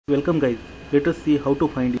Welcome guys, let us see how to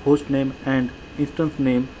find host name and instance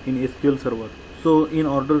name in SQL Server. So in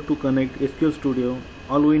order to connect SQL Studio,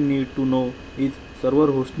 all we need to know is server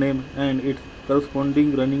host name and its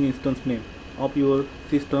corresponding running instance name of your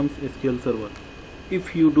system's SQL Server.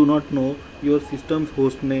 If you do not know your system's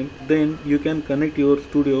host name, then you can connect your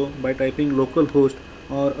studio by typing localhost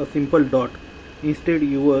or a simple dot instead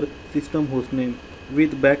your system host name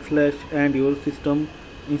with backslash and your system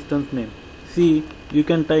instance name. See, you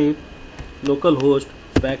can type localhost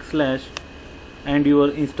backslash and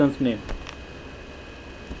your instance name.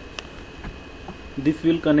 This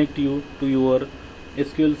will connect you to your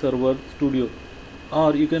SQL Server Studio,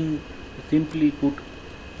 or you can simply put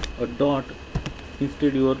a dot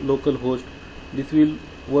instead your localhost. This will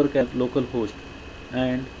work as localhost,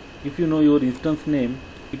 and if you know your instance name,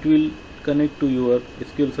 it will connect to your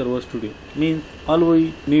SQL Server Studio. Means all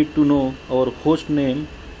we need to know our host name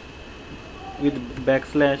with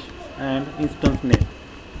backslash and instance name.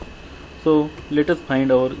 So let us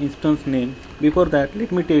find our instance name. Before that,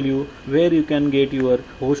 let me tell you where you can get your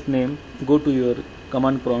host name. Go to your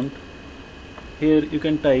command prompt. Here you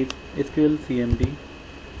can type SQLCMD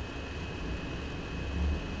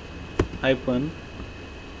hyphen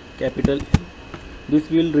capital L. This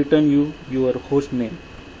will return you your host name.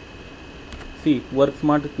 See,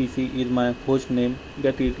 WorkSmart PC is my host name,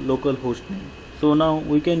 that is local host name. So now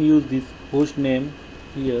we can use this host name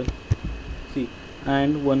here, see,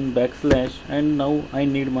 and one backslash, and now I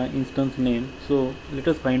need my instance name. So let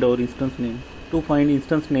us find our instance name. To find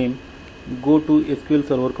instance name, go to SQL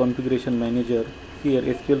Server Configuration Manager. Here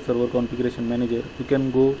SQL Server Configuration Manager, you can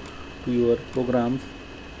go to your programs.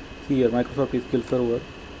 See here Microsoft SQL Server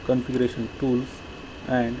Configuration Tools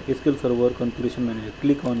and SQL Server Configuration Manager.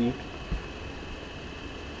 Click on it.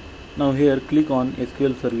 Now here click on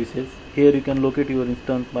SQL Services. Here you can locate your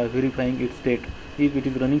instance by verifying its state. If it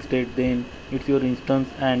is running state, then it's your instance,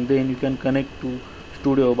 and then you can connect to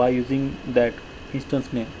Studio by using that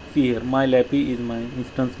instance name. See here, MyLappy is my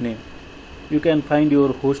instance name. You can find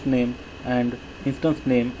your host name and instance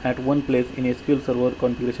name at one place in SQL Server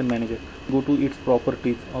Configuration Manager. Go to its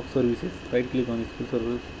properties of services. Right click on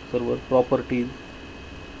SQL Server Properties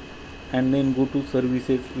and then go to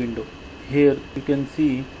Services window. Here you can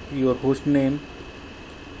see your host name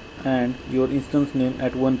and your instance name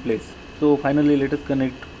at one place. So finally let us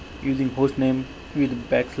connect using host name with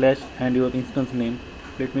backslash and your instance name.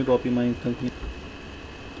 Let me copy my instance name.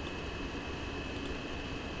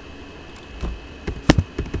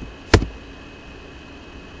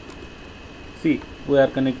 See, we are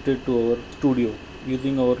connected to our studio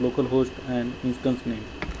using our local host and instance name.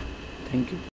 Thank you.